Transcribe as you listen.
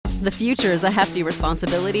The future is a hefty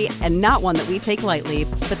responsibility and not one that we take lightly,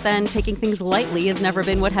 but then taking things lightly has never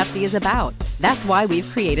been what Hefty is about. That's why we've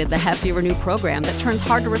created the Hefty Renew program that turns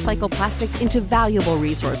hard-to-recycle plastics into valuable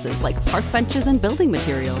resources like park benches and building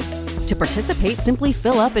materials. To participate, simply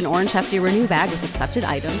fill up an orange Hefty Renew bag with accepted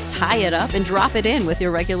items, tie it up, and drop it in with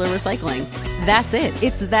your regular recycling. That's it.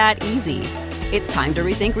 It's that easy. It's time to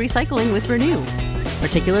rethink recycling with Renew.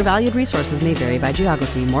 Particular valued resources may vary by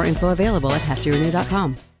geography. More info available at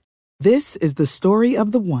heftyrenew.com. This is the story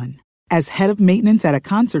of the one. As head of maintenance at a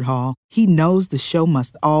concert hall, he knows the show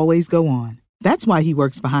must always go on. That's why he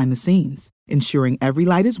works behind the scenes, ensuring every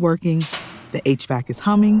light is working, the HVAC is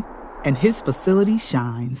humming, and his facility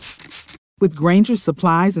shines. With Grainger's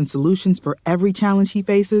supplies and solutions for every challenge he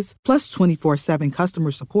faces, plus 24/7 customer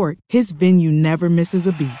support, his venue never misses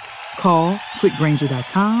a beat. Call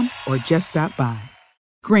quickgrainger.com or just stop by.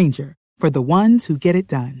 Grainger, for the ones who get it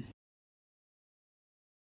done.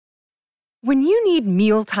 When you need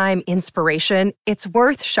mealtime inspiration, it's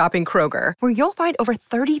worth shopping Kroger, where you'll find over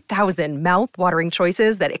 30,000 mouth-watering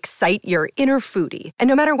choices that excite your inner foodie. And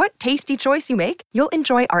no matter what tasty choice you make, you'll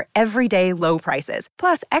enjoy our everyday low prices,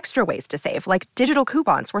 plus extra ways to save, like digital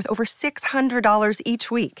coupons worth over $600 each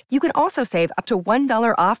week. You can also save up to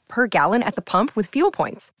 $1 off per gallon at the pump with fuel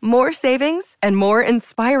points. More savings and more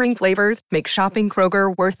inspiring flavors make shopping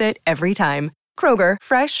Kroger worth it every time. Kroger,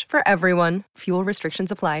 fresh for everyone. Fuel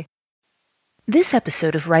restrictions apply. This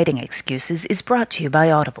episode of Writing Excuses is brought to you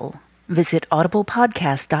by Audible. Visit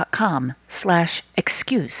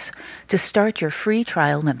audiblepodcast.com/excuse to start your free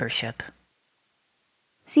trial membership.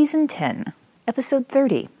 Season 10, Episode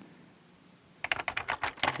 30.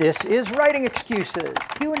 This is Writing Excuses,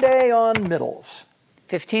 Q&A on middles.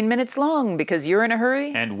 15 minutes long because you're in a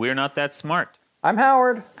hurry. And we're not that smart. I'm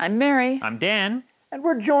Howard. I'm Mary. I'm Dan. And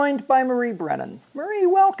we're joined by Marie Brennan. Marie,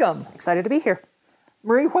 welcome. Excited to be here.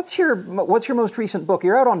 Marie, what's your most recent book?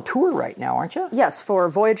 You're out on tour right now, aren't you? Yes, for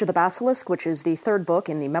Voyage of the Basilisk, which is the third book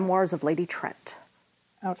in the Memoirs of Lady Trent.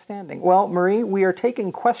 Outstanding. Well, Marie, we are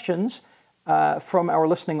taking questions from our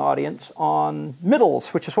listening audience on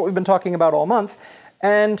middles, which is what we've been talking about all month.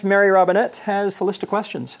 And Mary Robinette has the list of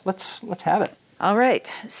questions. Let's have it. All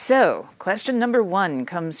right. So, question number 1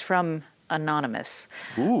 comes from Anonymous.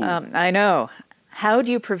 Ooh. I know. How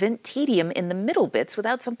do you prevent tedium in the middle bits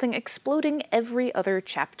without something exploding every other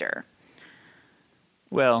chapter?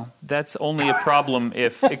 Well, that's only a problem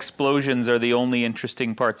if explosions are the only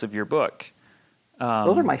interesting parts of your book.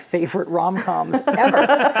 Those are my favorite rom-coms ever.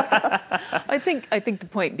 I think the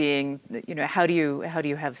point being, how do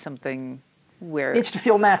you have something where it needs to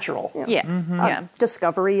feel natural. Yeah. Mm-hmm. Yeah.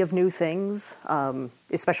 Discovery of new things,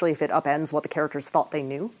 especially if it upends what the characters thought they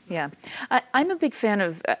knew. Yeah. I'm a big fan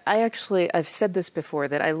of, I've said this before,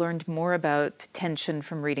 that I learned more about tension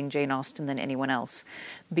from reading Jane Austen than anyone else,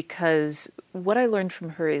 because what I learned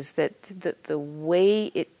from her is that the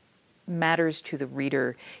way it matters to the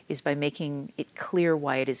reader is by making it clear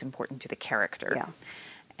why it is important to the character. Yeah.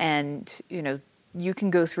 And, you can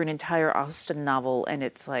go through an entire Austen novel and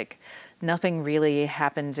it's like, nothing really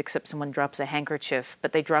happens except someone drops a handkerchief,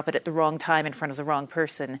 but they drop it at the wrong time in front of the wrong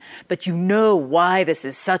person. But you know why this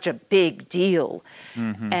is such a big deal.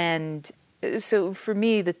 Mm-hmm. And so for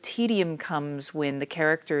me, the tedium comes when the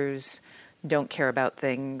characters don't care about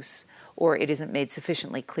things, or it isn't made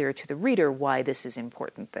sufficiently clear to the reader why this is an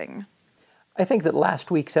important thing. I think that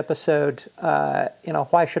last week's episode,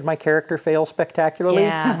 why should my character fail spectacularly?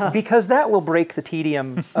 Yeah. Because that will break the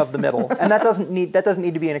tedium of the middle, and that doesn't need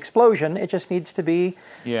to be an explosion. It just needs to be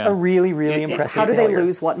a really, really impressive. How do failure. they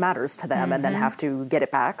lose what matters to them, and then have to get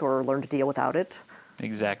it back or learn to deal without it?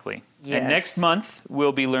 Exactly. Yes. And next month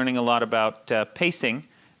we'll be learning a lot about pacing,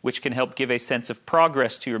 which can help give a sense of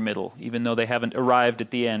progress to your middle, even though they haven't arrived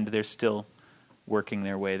at the end. They're still working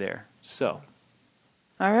their way there. So.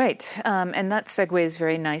 All right, and that segues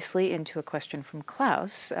very nicely into a question from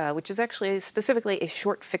Klaus, which is actually specifically a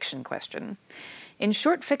short fiction question. In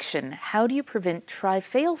short fiction, how do you prevent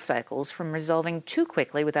try-fail cycles from resolving too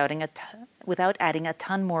quickly without adding a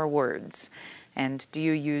ton more words? And do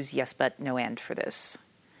you use yes but no and for this?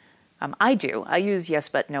 I do. I use yes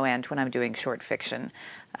but no and when I'm doing short fiction.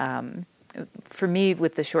 For me,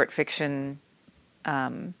 with the short fiction,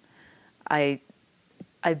 I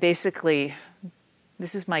basically...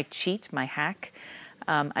 This is my cheat, my hack.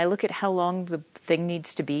 I look at how long the thing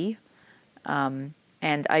needs to be, and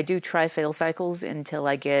I do try-fail cycles until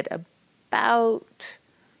I get about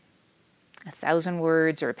 1,000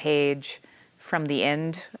 words or a page from the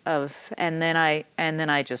end of, and then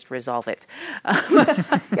I just resolve it.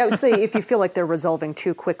 Yeah, I would say if you feel like they're resolving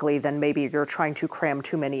too quickly, then maybe you're trying to cram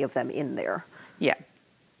too many of them in there. Yeah.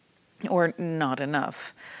 or not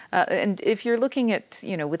enough. And if you're looking at,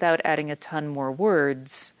 without adding a ton more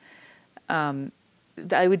words,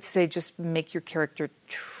 I would say just make your character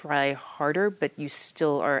try harder, but you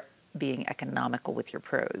still are being economical with your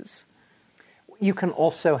prose. You can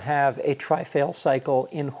also have a try-fail cycle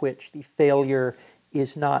in which the failure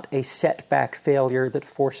is not a setback failure that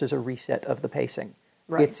forces a reset of the pacing.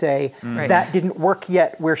 Right. It's that didn't work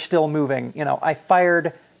yet, we're still moving. I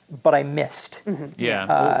fired, but I missed. Mm-hmm.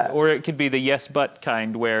 Yeah, or it could be the yes, but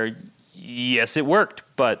kind where, yes, it worked,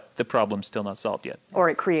 but the problem's still not solved yet. Or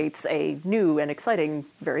it creates a new and exciting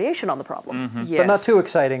variation on the problem. Mm-hmm. Yes. But not too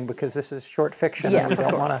exciting because this is short fiction. Yes, and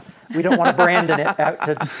we don't want to Brandon it out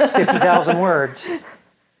to 50,000 words.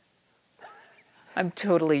 I'm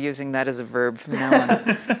totally using that as a verb from now on.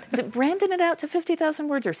 Is it Brandon it out to 50,000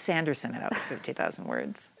 words or Sanderson it out to 50,000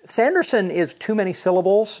 words? Sanderson is too many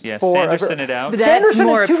syllables for Sanderson it out. Sanderson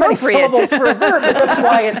is too many syllables for a verb, but that's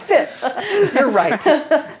why it fits. You're right.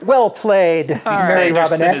 Well played, Mary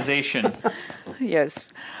Robinette. Sandersonization.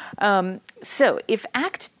 Yes. So if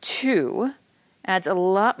Act 2 adds a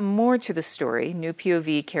lot more to the story, new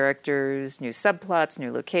POV characters, new subplots,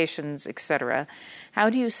 new locations, etc., how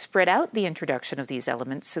do you spread out the introduction of these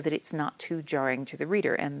elements so that it's not too jarring to the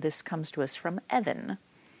reader? And this comes to us from Evan.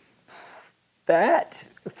 That,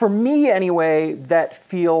 for me anyway, that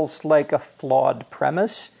feels like a flawed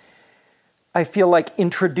premise. I feel like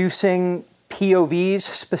introducing POVs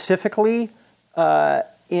specifically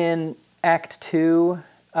in Act 2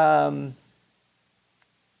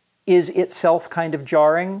 is itself kind of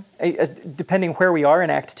jarring, depending where we are in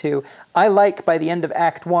Act 2. I like, by the end of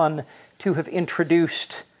Act 1, to have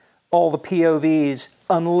introduced all the POVs,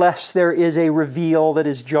 unless there is a reveal that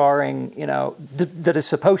is jarring, that is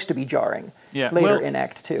supposed to be jarring later in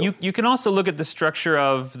Act 2. You can also look at the structure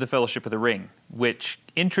of The Fellowship of the Ring, which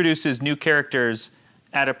introduces new characters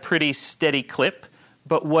at a pretty steady clip,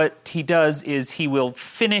 but what he does is he will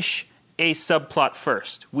finish a subplot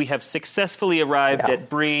first. We have successfully arrived at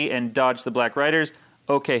Bree and dodged the Black Riders.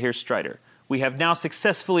 Okay, here's Strider. We have now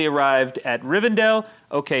successfully arrived at Rivendell.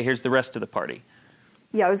 Okay, here's the rest of the party.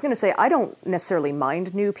 Yeah, I was going to say, I don't necessarily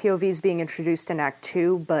mind new POVs being introduced in Act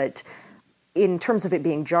 2, but in terms of it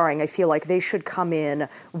being jarring, I feel like they should come in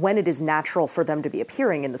when it is natural for them to be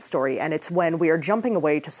appearing in the story, and it's when we are jumping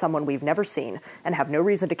away to someone we've never seen and have no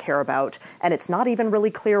reason to care about, and it's not even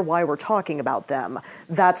really clear why we're talking about them.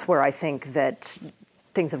 That's where I think that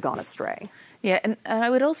things have gone astray. Yeah, and I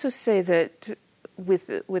would also say that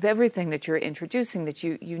with everything that you're introducing, that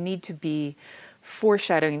you need to be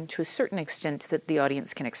foreshadowing to a certain extent that the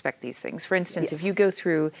audience can expect these things. For instance, if you go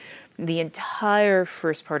through the entire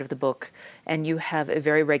first part of the book and you have a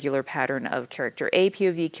very regular pattern of character A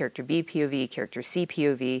POV, character B POV, character C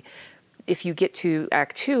POV, if you get to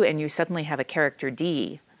Act 2 and you suddenly have a character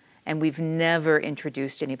D and we've never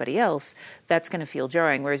introduced anybody else, that's going to feel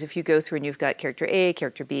jarring. Whereas if you go through and you've got character A,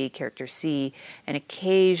 character B, character C, and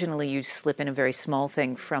occasionally you slip in a very small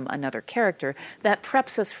thing from another character, that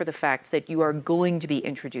preps us for the fact that you are going to be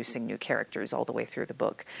introducing new characters all the way through the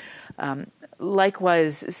book.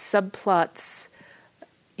 Likewise, subplots,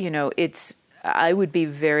 I would be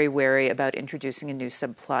very wary about introducing a new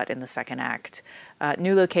subplot in the second act.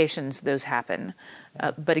 New locations, those happen.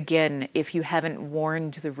 But again, if you haven't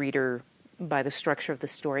warned the reader by the structure of the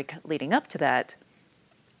story leading up to that,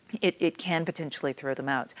 it can potentially throw them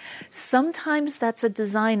out. Sometimes that's a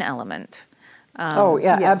design element.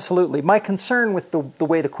 Absolutely. My concern with the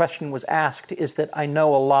way the question was asked is that I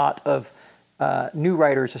know a lot of new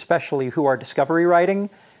writers, especially who are discovery writing,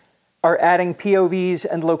 are adding POVs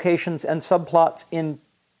and locations and subplots in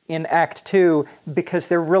Act 2 because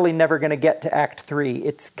they're really never going to get to Act 3.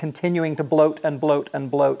 It's continuing to bloat and bloat and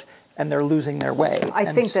bloat, and they're losing their way. I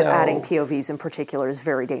think that adding POVs in particular is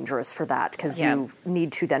very dangerous for that, because you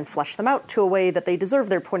need to then flesh them out to a way that they deserve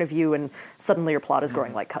their point of view, and suddenly your plot is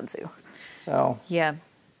growing like kudzu. So,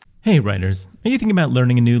 Hey writers, are you thinking about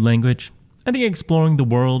learning a new language? I think exploring the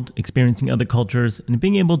world, experiencing other cultures, and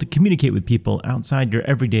being able to communicate with people outside your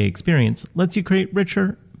everyday experience lets you create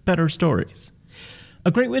richer, better stories. A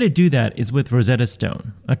great way to do that is with Rosetta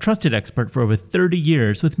Stone, a trusted expert for over 30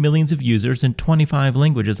 years with millions of users and 25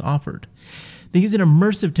 languages offered. They use an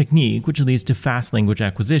immersive technique which leads to fast language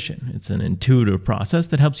acquisition. It's an intuitive process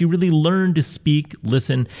that helps you really learn to speak,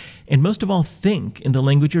 listen, and most of all think in the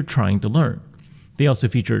language you're trying to learn. They also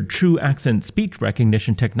feature true accent speech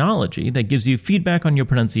recognition technology that gives you feedback on your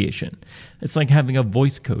pronunciation. It's like having a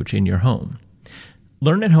voice coach in your home.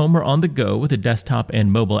 Learn at home or on the go with a desktop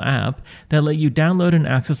and mobile app that let you download and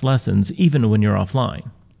access lessons even when you're offline.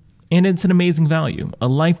 And it's an amazing value. A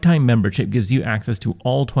lifetime membership gives you access to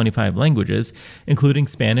all 25 languages, including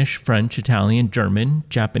Spanish, French, Italian, German,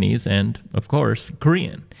 Japanese, and, of course,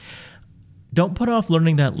 Korean. Don't put off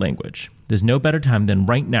learning that language. There's no better time than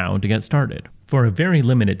right now to get started. For a very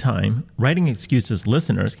limited time, Writing Excuses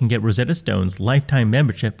listeners can get Rosetta Stone's lifetime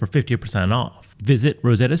membership for 50% off. Visit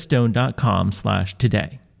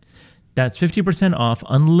rosettastone.com/today. That's 50% off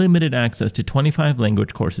unlimited access to 25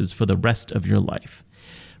 language courses for the rest of your life.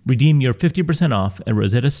 Redeem your 50% off at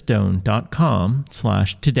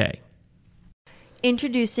rosettastone.com/today.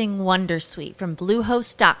 Introducing Wondersuite from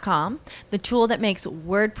Bluehost.com, the tool that makes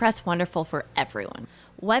WordPress wonderful for everyone.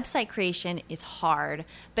 Website creation is hard,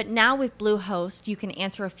 but now with Bluehost, you can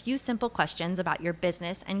answer a few simple questions about your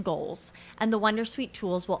business and goals, and the Wondersuite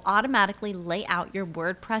tools will automatically lay out your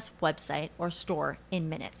WordPress website or store in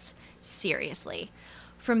minutes. Seriously.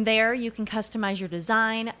 From there, you can customize your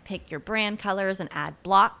design, pick your brand colors, and add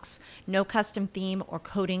blocks. No custom theme or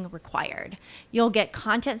coding required. You'll get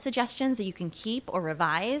content suggestions that you can keep or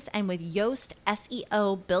revise, and with Yoast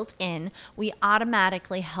SEO built in, we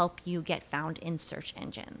automatically help you get found in search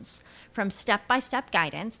engines. From step-by-step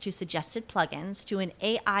guidance to suggested plugins to an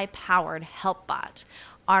AI-powered help bot,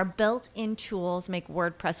 our built-in tools make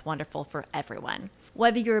WordPress wonderful for everyone.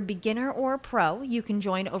 Whether you're a beginner or a pro, you can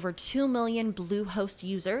join over 2 million Bluehost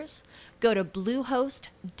users. Go to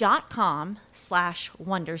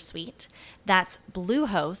bluehost.com/wondersuite. That's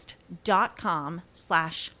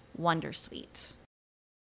bluehost.com/wondersuite.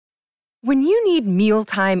 When you need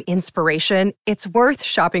mealtime inspiration, it's worth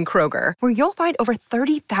shopping Kroger, where you'll find over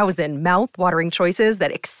 30,000 mouth-watering choices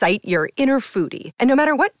that excite your inner foodie. And no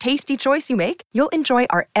matter what tasty choice you make, you'll enjoy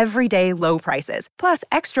our everyday low prices, plus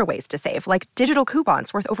extra ways to save, like digital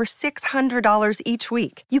coupons worth over $600 each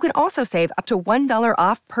week. You can also save up to $1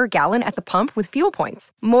 off per gallon at the pump with fuel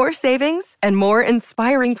points. More savings and more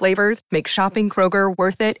inspiring flavors make shopping Kroger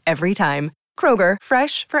worth it every time. Kroger,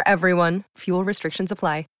 fresh for everyone. Fuel restrictions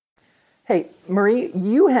apply. Hey, Marie,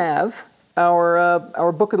 you have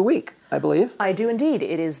our book of the week, I believe. I do indeed.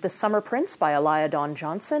 It is The Summer Prince by Elia Dawn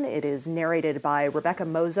Johnson. It is narrated by Rebecca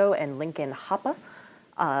Mozo and Lincoln Hoppe.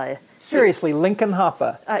 Seriously, Lincoln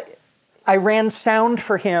Hoppe. I ran sound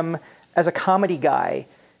for him as a comedy guy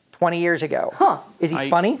 20 years ago. Huh. Is he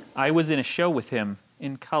funny? I was in a show with him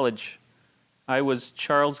in college. I was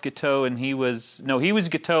Charles Guiteau, and he was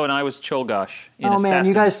Guiteau, and I was Cholgosh in Assassins. Man,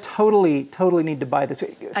 you guys totally need to buy this.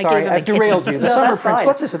 Sorry, I've derailed you. The No, Summer that's Prince, fine.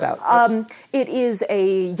 what's this about? It is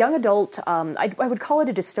a young adult, I would call it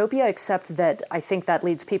a dystopia, except that I think that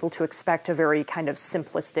leads people to expect a very kind of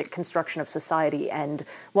simplistic construction of society. And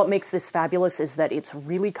what makes this fabulous is that it's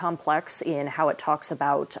really complex in how it talks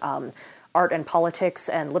about art and politics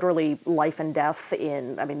and literally life and death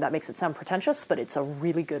that makes it sound pretentious, but it's a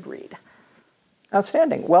really good read.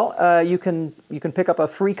 Outstanding. Well, you can pick up a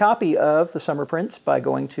free copy of The Summer Prince by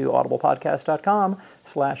going to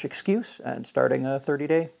audiblepodcast.com/excuse and starting a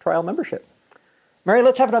 30-day trial membership. Mary,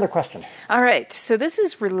 let's have another question. All right, so this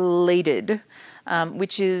is related,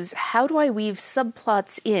 which is how do I weave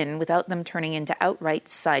subplots in without them turning into outright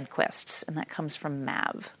side quests? And that comes from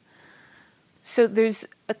Mav. So there's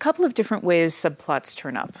a couple of different ways subplots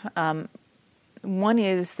turn up. One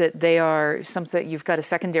is that they are something, you've got a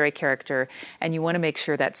secondary character and you want to make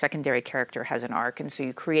sure that secondary character has an arc, and so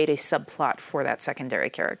you create a subplot for that secondary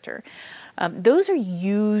character. Those are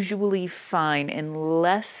usually fine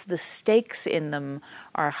unless the stakes in them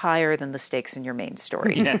are higher than the stakes in your main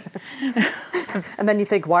story. Yes. And then you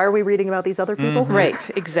think, why are we reading about these other people? Mm-hmm. Right,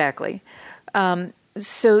 exactly.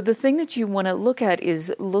 So the thing that you want to look at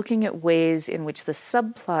is looking at ways in which the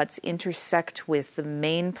subplots intersect with the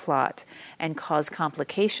main plot and cause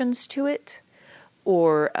complications to it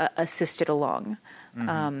or assist it along.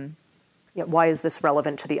 Mm-hmm. Why is this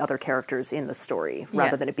relevant to the other characters in the story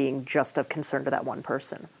rather than it being just of concern to that one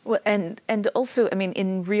person? Well, and also, I mean,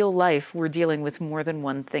 in real life, we're dealing with more than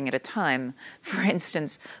one thing at a time. For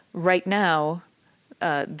instance, right now,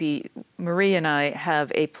 Marie and I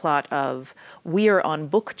have a plot of we are on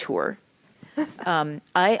book tour.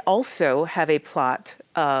 I also have a plot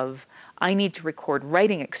of I need to record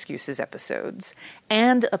Writing Excuses episodes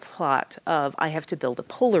and a plot of I have to build a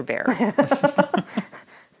polar bear.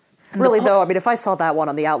 Really, though, I mean, if I saw that one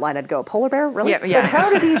on the outline, I'd go, polar bear? Really? Yeah.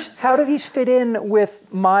 How do these fit in with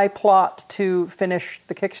my plot to finish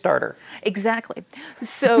the Kickstarter? Exactly.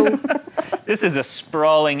 So This is a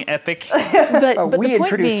sprawling epic. but We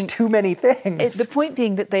introduced too many things. The point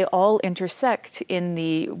being that they all intersect in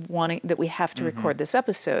the wanting that we have to record this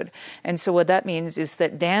episode. And so what that means is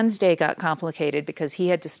that Dan's day got complicated because he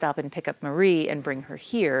had to stop and pick up Marie and bring her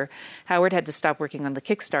here. Howard had to stop working on the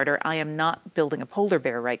Kickstarter. I am not building a polar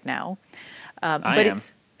bear right now. now. I am.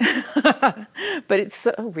 But it's,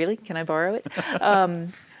 oh, really? Can I borrow it?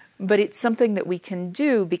 But it's something that we can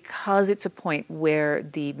do because it's a point where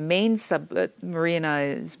the Marie and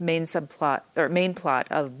I's main subplot or main plot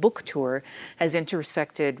of book tour has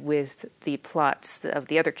intersected with the plots of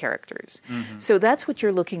the other characters. So that's what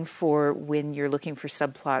you're looking for when you're looking for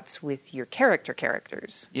subplots with your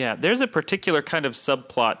characters. Yeah, there's a particular kind of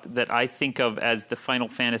subplot that I think of as the Final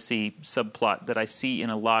Fantasy subplot that I see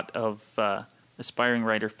in a lot of aspiring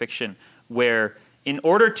writer fiction, where in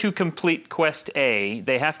order to complete quest A,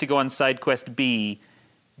 they have to go on side quest B,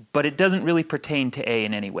 but it doesn't really pertain to A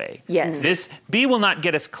in any way. Yes. This B will not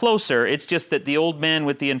get us closer. It's just that the old man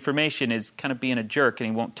with the information is kind of being a jerk, and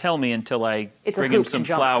he won't tell me until I bring him some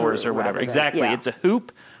flowers or whatever. Exactly. It's a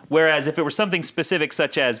hoop. Whereas if it were something specific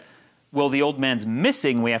such as, well, the old man's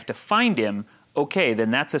missing, we have to find him, okay, then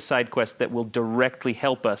that's a side quest that will directly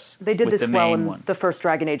help us. They did with this the well main in one. the first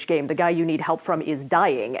Dragon Age game. The guy you need help from is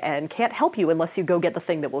dying and can't help you unless you go get the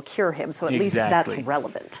thing that will cure him. So at least that's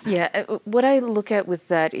relevant. Yeah, what I look at with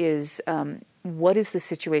that is what is the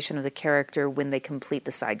situation of the character when they complete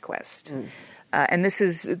the side quest? And this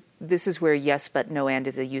is where yes but no and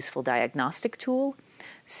is a useful diagnostic tool.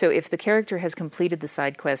 So if the character has completed the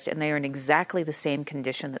side quest and they are in exactly the same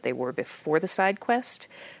condition that they were before the side quest,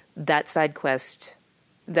 that side quest,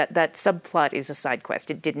 that subplot is a side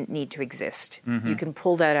quest. It didn't need to exist. You can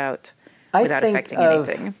pull that out without affecting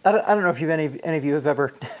anything. I don't know if any of you have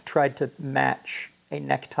ever tried to match a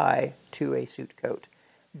necktie to a suit coat,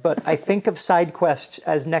 but I think of side quests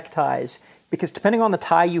as neckties because depending on the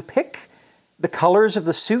tie you pick, the colors of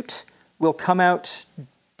the suit will come out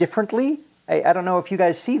differently. I don't know if you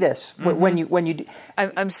guys see this when you do.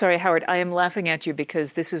 I'm sorry, Howard. I am laughing at you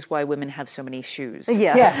because this is why women have so many shoes.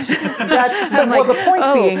 Yes. That's well. The point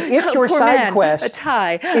being, if your side quest, a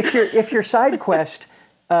tie. if your side quest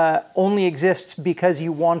only exists because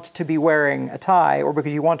you want to be wearing a tie or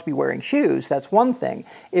because you want to be wearing shoes, that's one thing.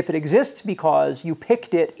 If it exists because you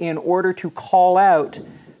picked it in order to call out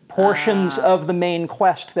portions of the main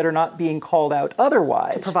quest that are not being called out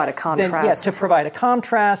otherwise, to provide a contrast,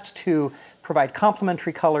 to provide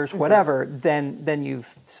complementary colors, whatever, then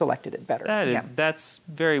you've selected it better. That's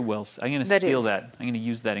very well. I'm going to steal that. I'm going to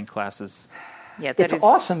use that in classes. Yeah, it's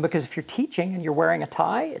awesome because if you're teaching and you're wearing a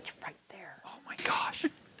tie, it's right there. Oh my gosh!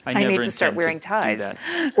 I need to start wearing ties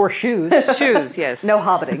or shoes. Shoes, yes. No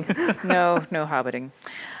hobbiting. No hobbiting.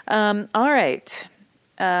 All right.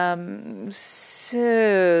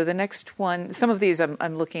 So the next one, some of these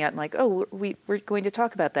I'm looking at and like, oh, we're going to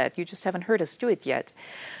talk about that. You just haven't heard us do it yet.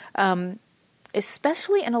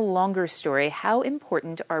 Especially in a longer story, how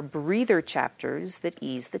important are breather chapters that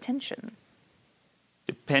ease the tension?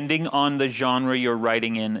 Depending on the genre you're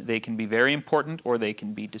writing in, they can be very important or they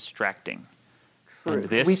can be distracting. True. And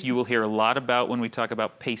this you will hear a lot about when we talk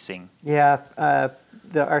about pacing. Yeah,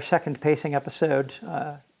 our second pacing episode,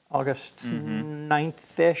 August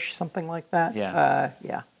 9th-ish, something like that.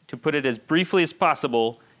 Yeah. To put it as briefly as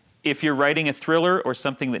possible, if you're writing a thriller or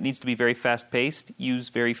something that needs to be very fast-paced, use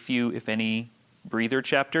very few, if any, breather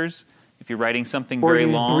chapters. If you're writing something very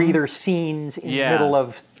long... Or use breather scenes in the middle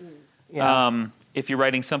of... If you're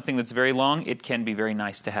writing something that's very long, it can be very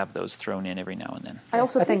nice to have those thrown in every now and then. I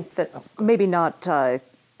also think that maybe not...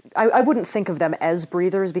 I wouldn't think of them as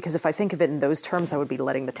breathers because if I think of it in those terms, I would be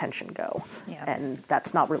letting the tension go. Yeah. And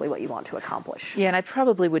that's not really what you want to accomplish. Yeah, and I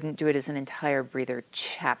probably wouldn't do it as an entire breather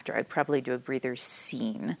chapter. I'd probably do a breather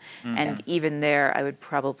scene. And even there, I would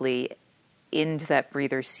probably end that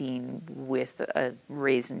breather scene with a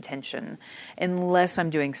raise in tension, unless I'm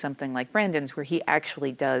doing something like Brandon's where he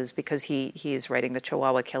actually does, because he is writing the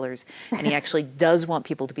Chihuahua Killers, and he actually does want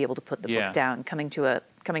people to be able to put the book down. Coming to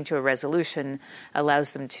a resolution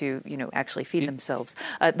allows them to, actually feed themselves.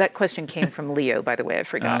 That question came from Leo, by the way, I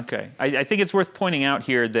forgot. Okay. I think it's worth pointing out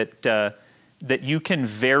here that you can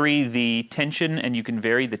vary the tension and you can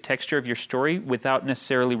vary the texture of your story without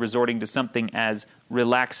necessarily resorting to something as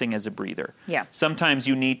relaxing as a breather. Yeah. Sometimes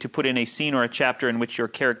you need to put in a scene or a chapter in which your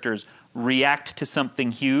characters react to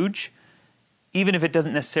something huge, even if it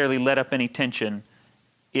doesn't necessarily let up any tension.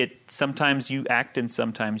 Sometimes you act and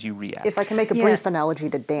sometimes you react. If I can make a brief analogy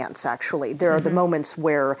to dance, actually, there are the moments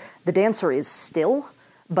where the dancer is still,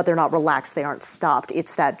 but they're not relaxed, they aren't stopped.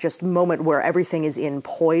 It's that just moment where everything is in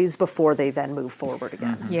poise before they then move forward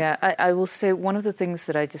again. Yeah, I will say one of the things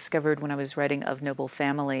that I discovered when I was writing Of Noble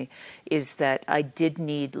Family is that I did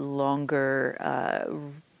need longer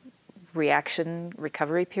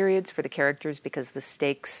recovery periods for the characters because the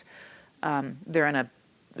stakes, they're in a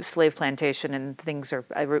slave plantation, and things are,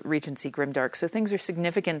 I wrote Regency Grimdark, so things are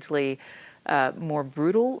significantly more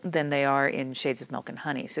brutal than they are in Shades of Milk and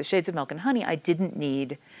Honey. So Shades of Milk and Honey, I didn't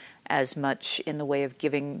need as much in the way of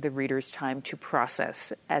giving the readers time to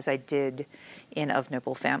process as I did in Of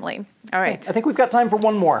Noble Family. All right. I think we've got time for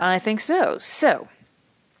one more. I think so. So,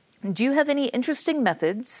 do you have any interesting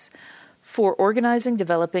methods for organizing,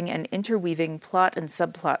 developing, and interweaving plot and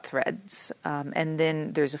subplot threads? And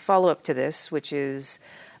then there's a follow-up to this, which is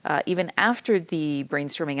even after the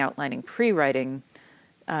brainstorming, outlining, pre-writing,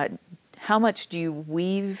 how much do you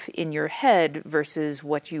weave in your head versus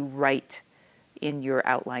what you write in your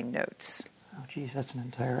outline notes? Oh, geez, that's an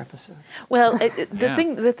entire episode. Well,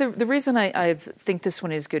 the reason I think this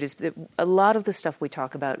one is good is that a lot of the stuff we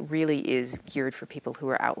talk about really is geared for people who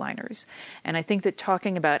are outliners. And I think that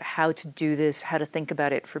talking about how to do this, how to think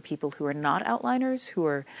about it for people who are not outliners, who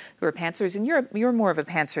are pantsers, and you're more of a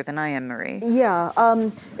pantser than I am, Marie. Yeah,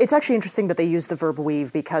 it's actually interesting that they use the verb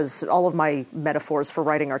weave because all of my metaphors for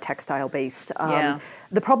writing are textile-based.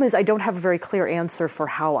 The problem is I don't have a very clear answer for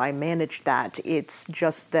how I manage that. It's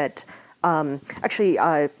just that...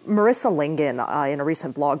 Marissa Lingen, in a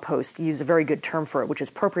recent blog post, used a very good term for it, which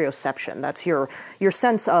is proprioception. That's your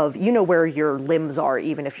sense of, you know where your limbs are,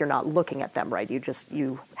 even if you're not looking at them, right?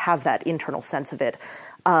 You have that internal sense of it.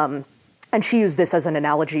 And she used this as an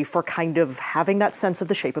analogy for kind of having that sense of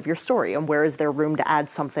the shape of your story, and where is there room to add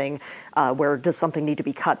something, where does something need to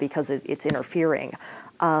be cut because it's interfering.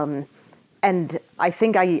 And I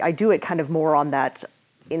think I do it kind of more on that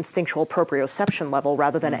instinctual proprioception level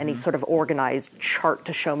rather than any sort of organized chart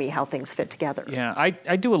to show me how things fit together. Yeah,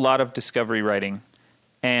 I do a lot of discovery writing,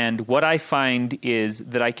 and what I find is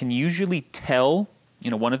that I can usually tell,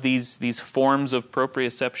 one of these forms of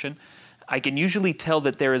proprioception, I can usually tell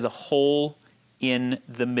that there is a hole in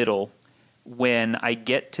the middle when I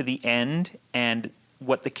get to the end and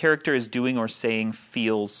what the character is doing or saying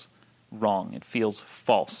feels wrong. It feels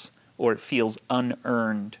false, or it feels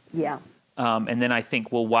unearned. Yeah. And then I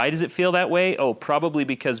think, well, why does it feel that way? Oh, probably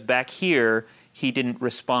because back here he didn't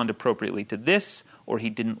respond appropriately to this, or he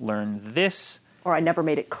didn't learn this. Or I never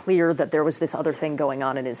made it clear that there was this other thing going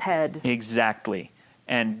on in his head. Exactly.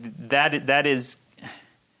 And that is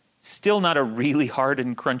still not a really hard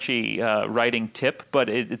and crunchy writing tip, but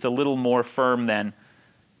it's a little more firm than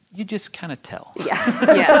you just kind of tell.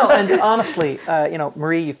 Yeah. Yeah. Well, and honestly,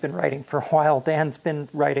 Marie, you've been writing for a while. Dan's been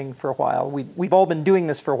writing for a while. We've all been doing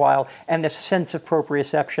this for a while. And this sense of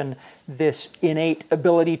proprioception, this innate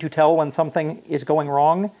ability to tell when something is going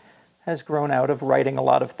wrong, has grown out of writing a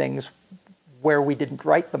lot of things where we didn't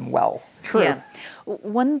write them well. True. Yeah.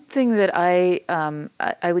 One thing that I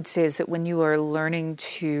would say is that when you are learning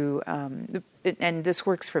to, and this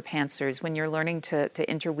works for pantsers, when you're learning to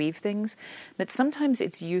interweave things, that sometimes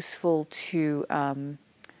it's useful to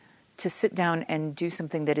sit down and do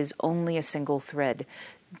something that is only a single thread,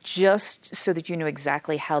 just so that you know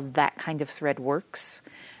exactly how that kind of thread works,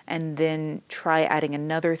 and then try adding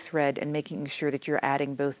another thread and making sure that you're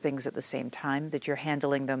adding both things at the same time, that you're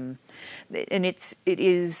handling them. And it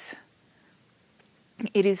is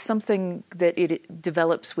something that it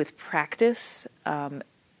develops with practice, and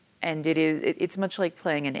it's much like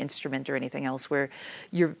playing an instrument or anything else, where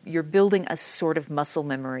you're building a sort of muscle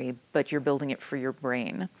memory, but you're building it for your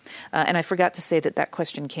brain. And I forgot to say that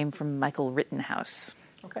question came from Michael Rittenhouse.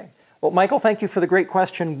 Okay. Well, Michael, thank you for the great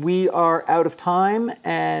question. We are out of time,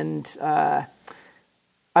 and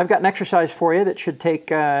I've got an exercise for you that should take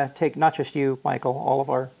not just you, Michael, all of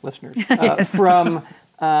our listeners, from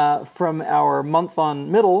our month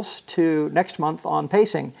on middles to next month on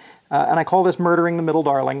pacing. And I call this murdering the middle,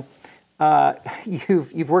 darling.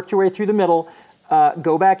 You've worked your way through the middle.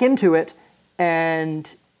 Go back into it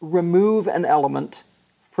and remove an element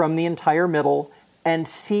from the entire middle and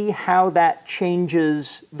see how that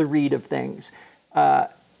changes the read of things.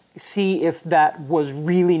 See if that was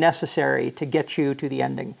really necessary to get you to the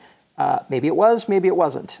ending. Maybe it was, maybe it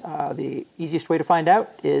wasn't. The easiest way to find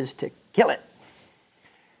out is to kill it.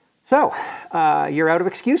 So, you're out of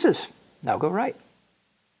excuses. Now go write.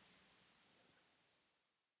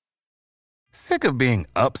 Sick of being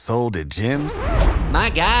upsold at gyms? My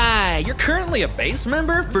guy, you're currently a base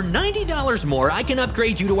member? For $90 more, I can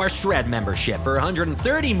upgrade you to our Shred membership. For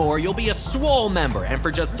 $130 more, you'll be a Swole member. And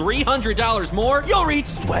for just $300 more, you'll reach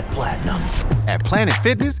Sweat Platinum. At Planet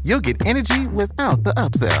Fitness, you'll get energy without the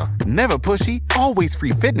upsell. Never pushy, always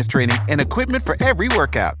free fitness training and equipment for every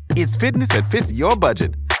workout. It's fitness that fits your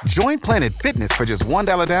budget. Join Planet Fitness for just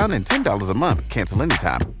 $1 down and $10 a month. Cancel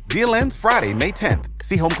anytime. Deal ends Friday, May 10th.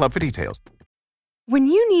 See Home Club for details. When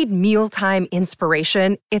you need mealtime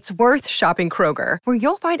inspiration, it's worth shopping Kroger, where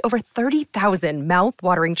you'll find over 30,000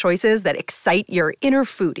 mouth-watering choices that excite your inner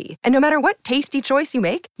foodie. And no matter what tasty choice you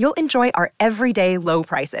make, you'll enjoy our everyday low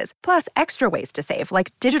prices, plus extra ways to save,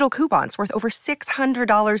 like digital coupons worth over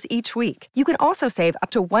 $600 each week. You can also save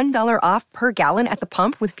up to $1 off per gallon at the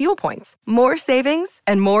pump with fuel points. More savings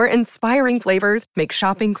and more inspiring flavors make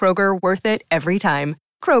shopping Kroger worth it every time.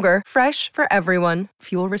 Kroger, fresh for everyone.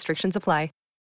 Fuel restrictions apply.